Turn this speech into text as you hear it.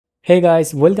Hey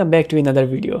guys, welcome back to another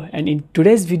video, and in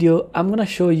today's video I'm gonna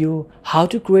show you how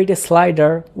to create a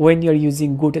slider when you're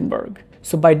using Gutenberg.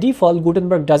 So by default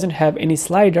Gutenberg doesn't have any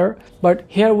slider, but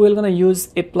here we're gonna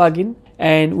use a plugin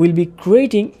and we'll be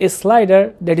creating a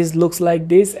slider that looks like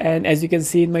this, and as you can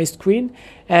see in my screen,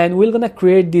 and we're gonna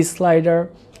create this slider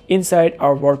inside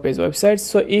our WordPress website.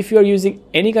 So if you're using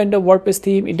any kind of WordPress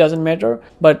theme, it doesn't matter,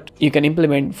 but you can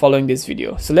implement following this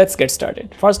video. So let's get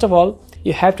started. First of all,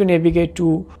 you have to navigate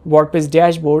to WordPress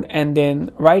dashboard, and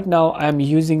then right now I'm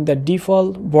using the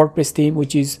default WordPress theme,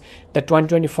 which is the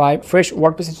 2025 fresh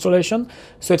WordPress installation.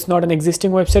 So it's not an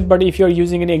existing website, but if you're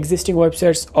using any existing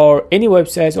websites or any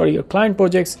websites or your client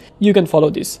projects, you can follow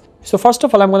this. So first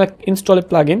of all, I'm going to install a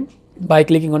plugin by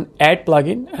clicking on add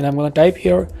plugin, and I'm going to type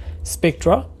here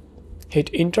Spectra, hit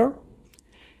enter,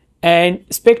 and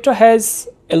Spectra has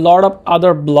a lot of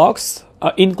other blocks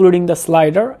including the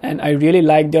slider, and I really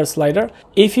like their slider.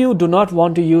 If you do not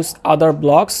want to use other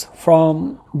blocks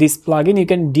from this plugin, you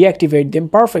can deactivate them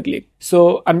perfectly.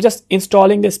 So I'm just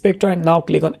installing the Spectra and now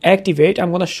click on activate. I'm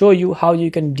going to show you how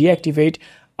you can deactivate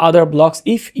other blocks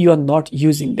if you are not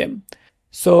using them.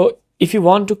 So if you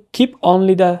want to keep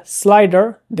only the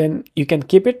slider, then you can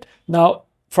keep it. Now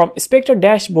from Spectra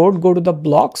dashboard, go to the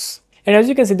blocks, and as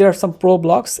you can see there are some pro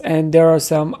blocks and there are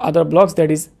some other blocks that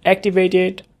is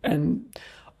activated, and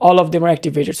all of them are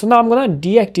activated. So now I'm gonna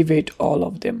deactivate all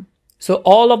of them. So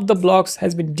all of the blocks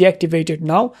has been deactivated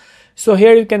now. So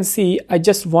here you can see I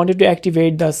just wanted to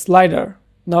activate the slider.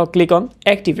 Now click on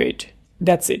activate.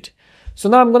 That's it. So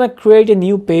now I'm gonna create a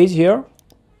new page here.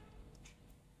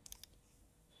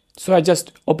 So I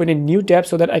just open a new tab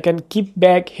so that I can keep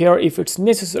back here if it's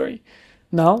necessary.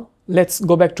 Now let's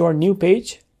go back to our new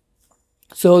page.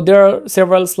 So there are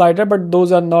several sliders, but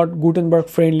those are not Gutenberg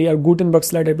friendly, or Gutenberg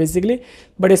slider basically.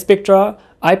 But Spectra,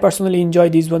 I personally enjoy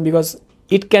this one because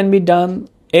it can be done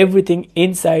everything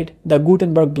inside the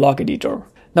Gutenberg block editor.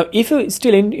 Now if you're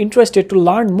still interested to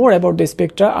learn more about the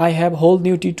Spectra, I have a whole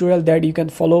new tutorial that you can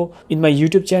follow in my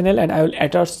YouTube channel, and I will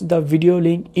attach the video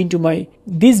link into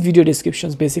these video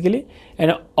descriptions basically,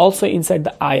 and also inside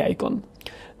the eye icon.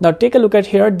 Now take a look at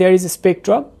here, there is a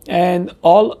Spectra and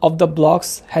all of the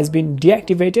blocks has been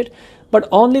deactivated, but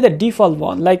only the default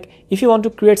one. Like if you want to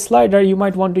create slider, you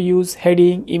might want to use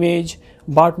heading, image,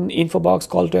 button, info box,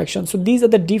 call to action. So these are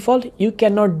the default, you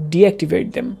cannot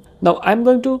deactivate them. Now I'm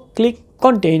going to click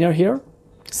container here,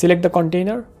 select the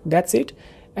container, that's it,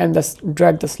 and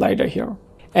drag the slider here.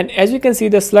 And as you can see,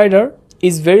 the slider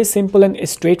is very simple and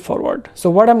straightforward. So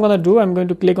what I'm going to do, I'm going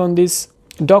to click on this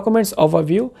documents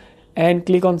overview and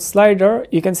click on slider.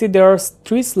 You can see there are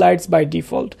 3 slides by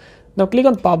default. Now click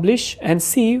on publish and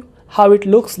see how it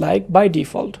looks like by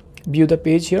default. View the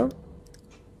page here.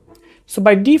 So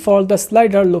by default the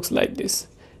slider looks like this.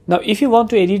 Now if you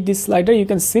want to edit this slider, you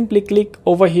can simply click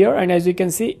over here, and as you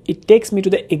can see it takes me to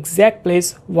the exact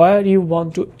place where you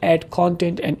want to add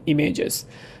content and images.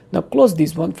 Now close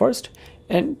this one first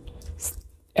and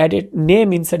add a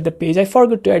name inside the page. I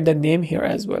forgot to add the name here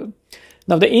as well.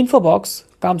 Now the info box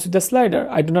comes with the slider.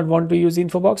 I do not want to use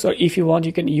info box, or if you want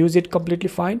you can use it completely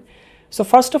fine. So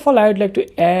first of all, I would like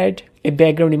to add a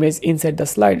background image inside the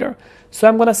slider. So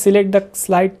I'm going to select the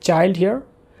slide child here,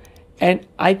 and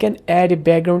I can add a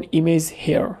background image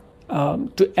here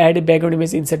to add a background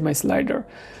image inside my slider,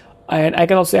 and I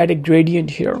can also add a gradient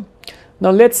here.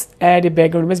 Now let's add a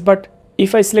background image, but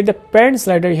if I select the parent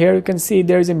slider here, you can see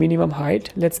there is a minimum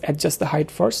height. Let's adjust the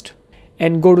height first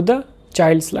and go to the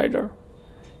child slider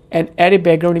and add a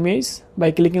background image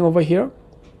by clicking over here,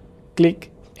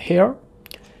 click here,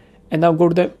 and now go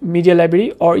to the media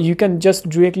library, or you can just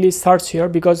directly search here,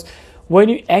 because when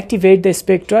you activate the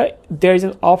Spectra, there is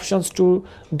an options to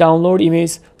download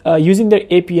image using their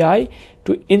API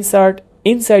to insert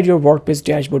inside your WordPress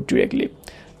dashboard directly.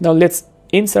 Now let's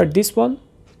insert this one.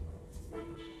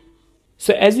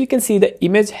 So as you can see, the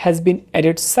image has been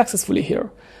added successfully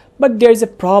here, but there is a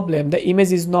problem. The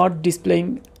image is not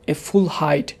displaying a full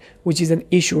height, which is an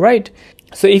issue, right?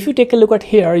 So if you take a look at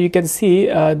here, you can see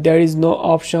there is no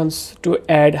options to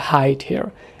add height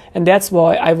here, and that's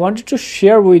why I wanted to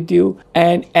share with you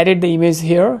and added the image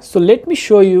here. So let me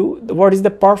show you what is the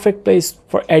perfect place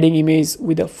for adding image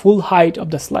with the full height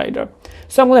of the slider.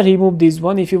 So I'm going to remove this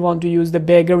one. If you want to use the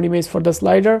background image for the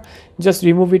slider, just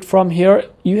remove it from here.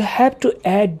 You have to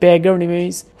add background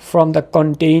image from the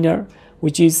container,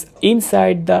 which is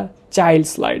inside the child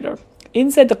slider.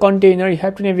 Inside the container, you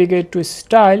have to navigate to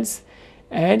styles,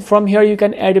 and from here you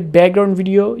can add a background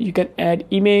video, you can add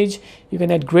image, you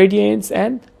can add gradients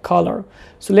and color.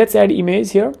 So let's add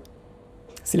image here,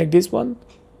 select this one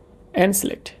and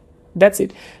select. That's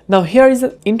it. Now here is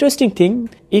an interesting thing.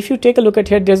 If you take a look at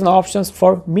here, there's an options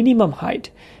for minimum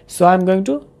height. So I'm going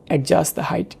to adjust the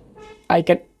height. I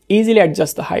can easily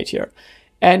adjust the height here.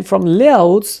 And from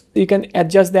layouts, you can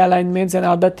adjust the alignments and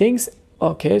other things.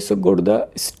 Okay, so go to the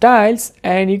styles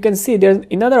and you can see there's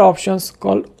another options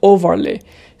called overlay.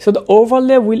 So the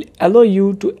overlay will allow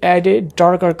you to add a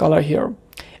darker color here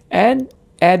and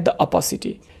add the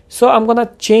opacity. So I'm gonna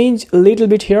change a little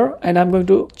bit here and I'm going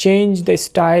to change the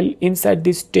style inside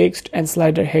this text and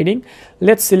slider heading.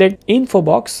 Let's select info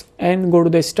box and go to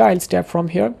the styles tab from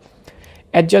here.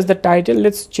 Adjust the title.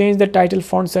 Let's change the title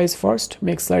font size first.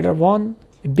 Make slider 1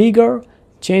 bigger.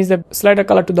 Change the slider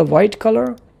color to the white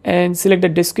color and select the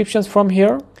descriptions from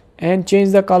here and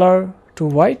change the color to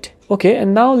white. Okay,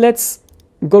 and now let's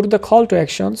go to the call to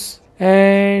actions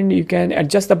and you can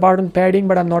adjust the button padding,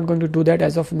 but I'm not going to do that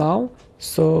as of now.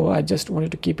 So I just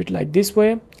wanted to keep it like this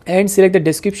way and select the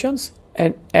descriptions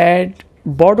and add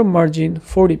bottom margin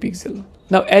 40 pixel.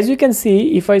 Now as you can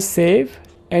see, if I save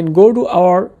and go to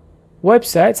our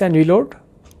websites and reload,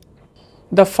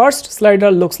 the first slider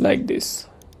looks like this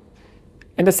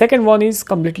and the second one is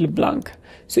completely blank.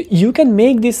 So you can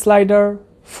make this slider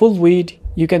full width,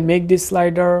 you can make this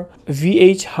slider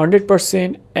VH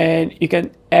 100% and you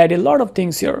can add a lot of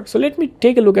things here. So let me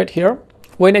take a look at here.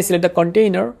 When I select the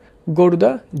container, go to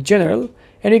the general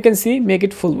and you can see make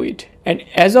it full width. And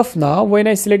as of now, when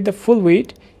I select the full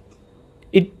width,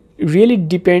 it really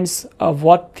depends on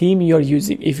what theme you're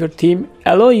using. If your theme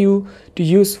allow you to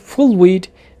use full width,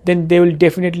 then they will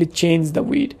definitely change the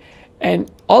width.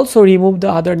 And also remove the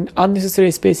other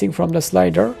unnecessary spacing from the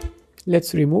slider.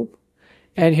 Let's remove.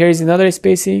 And here is another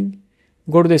spacing.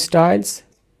 Go to the styles,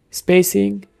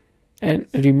 spacing and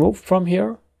remove from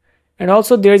here. And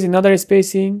also there is another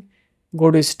spacing.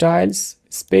 Go to styles,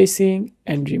 spacing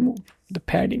and remove the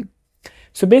padding.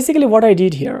 So basically what I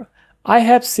did here, I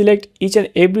have select each and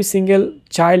every single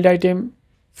child item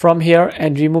from here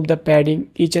and remove the padding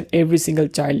each and every single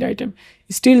child item.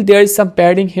 Still there is some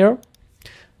padding here,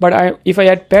 but if I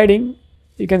add padding,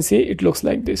 you can see it looks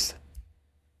like this.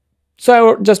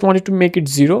 So I just wanted to make it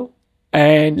 0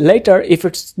 and later if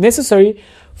it's necessary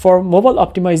for mobile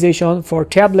optimization for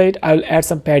tablet, I will add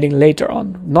some padding later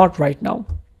on, not right now.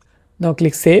 Now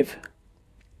click save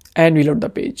and reload the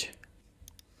page.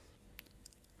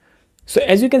 So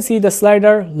as you can see, the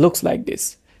slider looks like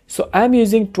this. So I'm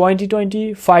using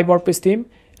 2025 WordPress theme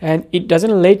and it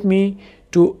doesn't let me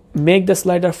to make the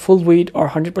slider full width or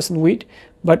 100% width.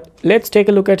 But let's take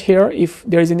a look at here if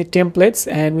there is any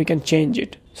templates and we can change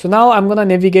it. So now I'm gonna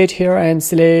navigate here and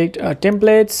select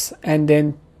templates and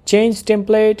then change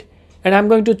template. And I'm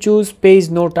going to choose page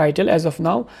no title as of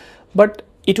now. But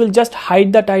it will just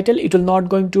hide the title. It will not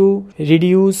going to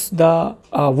reduce the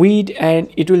width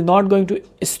and it will not going to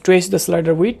stretch the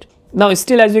slider width. Now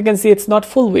still as you can see, it's not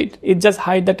full width. It just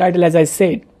hide the title as I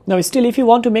said. Now still if you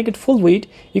want to make it full width,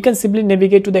 you can simply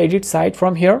navigate to the edit side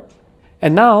from here.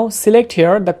 And now select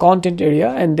here the content area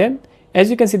and then as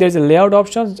you can see there's a layout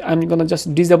options. I'm gonna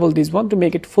just disable this one to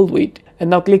make it full width. And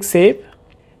now click save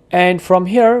and from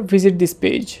here visit this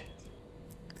page.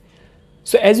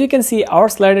 So as you can see our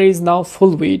slider is now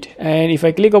full width and if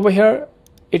I click over here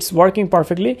it's working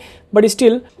perfectly, but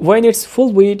still when it's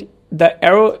full width the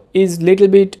arrow is little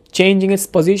bit changing its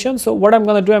position. So what I'm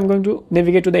gonna do, I'm going to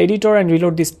navigate to the editor and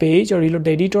reload this page or reload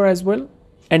the editor as well.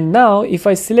 And now if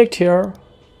I select here,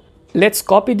 let's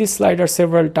copy this slider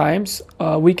several times.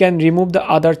 We can remove the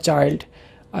other child.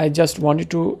 I just wanted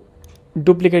to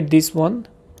duplicate this one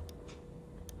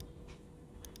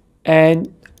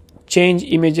and change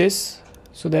images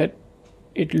so that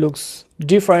it looks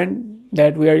different,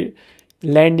 that we are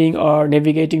landing or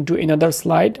navigating to another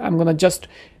slide. I'm gonna just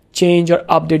change or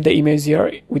update the image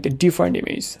here with a different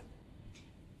image.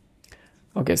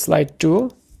 Okay, slide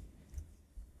 2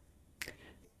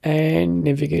 and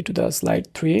navigate to the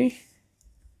slide 3.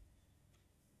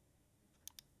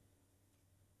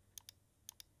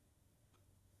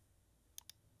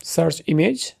 Search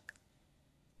image.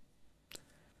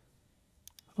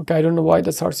 Okay, I don't know why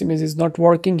the search image is not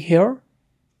working here.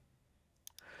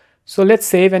 So let's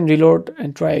save and reload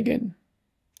and try again.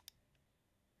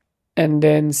 And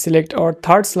then select our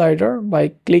third slider by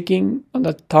clicking on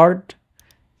the third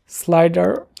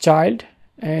slider child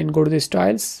and go to the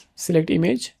styles, select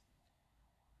image.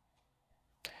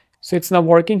 So it's now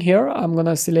working here. I'm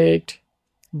gonna select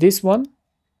this one.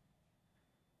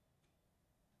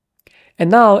 And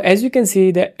now as you can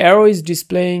see the arrow is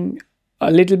displaying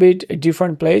a little bit a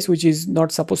different place which is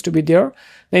not supposed to be there.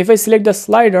 Now if I select the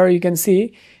slider, you can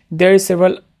see there is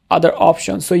several other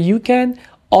options. So you can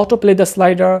autoplay the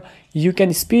slider, you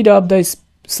can speed up the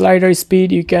slider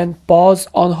speed, you can pause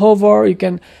on hover, you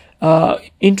can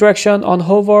interaction on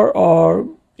hover, or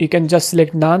you can just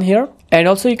select none here. And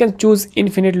also you can choose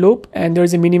infinite loop, and there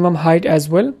is a minimum height as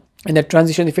well. And the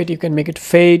transition effect, you can make it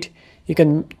fade, you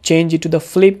can change it to the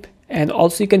flip, and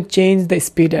also you can change the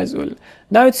speed as well.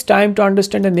 Now it's time to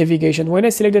understand the navigation. When I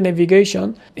select the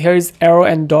navigation, here is arrow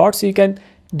and dot, so you can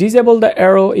disable the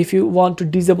arrow if you want to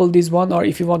disable this one, or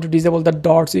if you want to disable the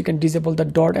dot, so you can disable the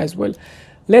dot as well.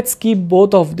 Let's keep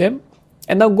both of them,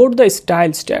 and now go to the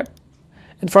styles tab.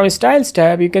 And from styles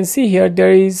tab, you can see here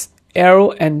there is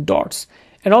arrow and dots,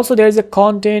 and also there is a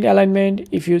content alignment.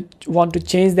 If you want to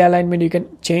change the alignment, you can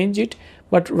change it,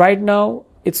 but right now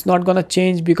it's not gonna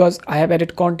change because I have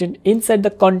added content inside the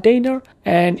container,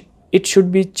 and it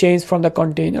should be changed from the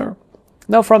container.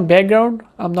 Now from background,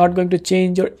 I'm not going to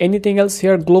change or anything else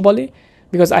here globally,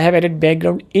 because I have added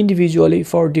background individually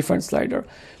for different slider.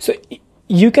 So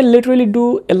you can literally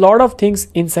do a lot of things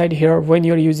inside here when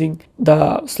you're using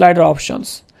the slider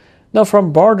options. Now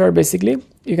from border, basically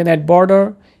you can add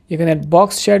border, you can add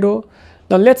box shadow.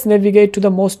 Now let's navigate to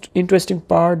the most interesting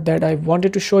part that I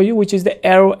wanted to show you, which is the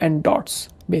arrow and dots.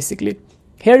 Basically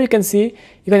here you can see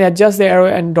you can adjust the arrow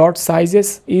and dot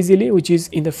sizes easily, which is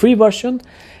in the free version,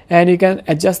 and you can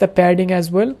adjust the padding as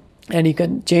well, and you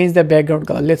can change the background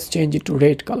color. Let's change it to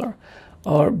red color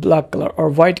or black color or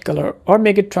white color, or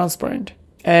make it transparent,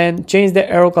 and change the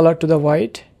arrow color to the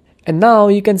white. And now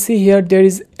you can see here there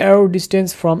is arrow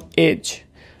distance from edge.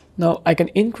 Now I can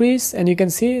increase, and you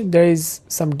can see there is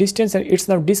some distance, and it's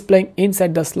now displaying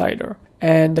inside the slider.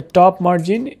 And the top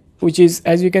margin, which is,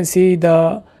 as you can see,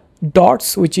 the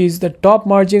dots, which is the top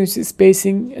margin, which is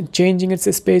spacing and changing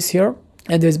its space here,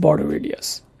 and there's border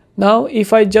radius. Now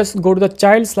if I just go to the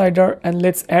child slider, and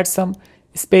let's add some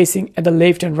spacing at the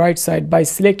left and right side by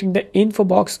selecting the info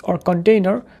box or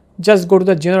container. Just go to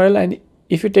the general, and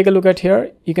if you take a look at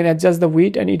here, you can adjust the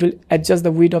width, and it will adjust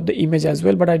the width of the image as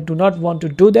well, but I do not want to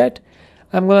do that.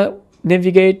 I'm gonna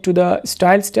navigate to the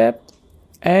styles tab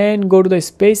and go to the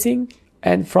spacing,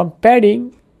 and from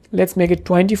padding, let's make it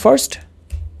 20 first,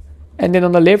 and then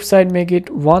on the left side make it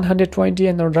 120,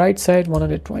 and on the right side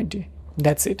 120.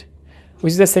 That's it,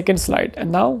 which is the second slide.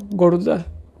 And now go to the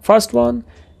first one,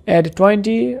 add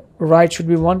 20, right should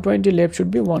be 120, left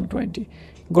should be 120.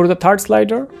 Go to the third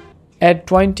slider, add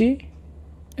 20,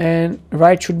 and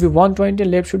right should be 120,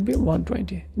 left should be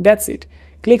 120. That's it.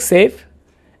 Click save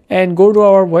and go to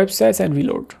our websites and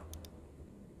reload.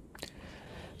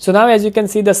 So now as you can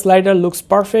see, the slider looks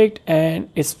perfect and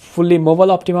it's fully mobile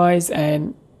optimized,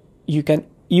 and you can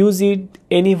use it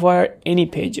anywhere, any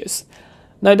pages.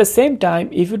 Now at the same time,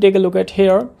 if you take a look at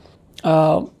here,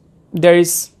 there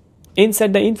is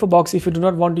inside the info box. If you do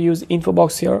not want to use info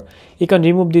box here, you can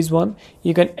remove this one.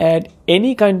 You can add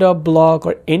any kind of block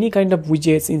or any kind of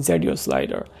widgets inside your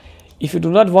slider. If you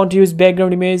do not want to use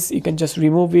background image, you can just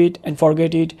remove it and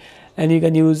forget it, and you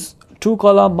can use 2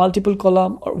 column, multiple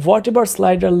column, or whatever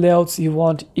slider layouts you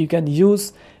want, you can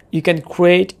use, you can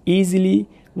create easily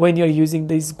when you're using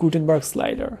this Gutenberg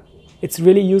slider. It's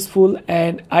really useful,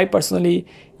 and I personally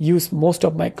use most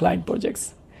of my client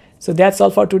projects. So that's all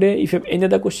for today. If you have any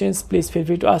other questions, please feel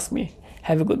free to ask me.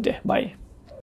 Have a good day. Bye.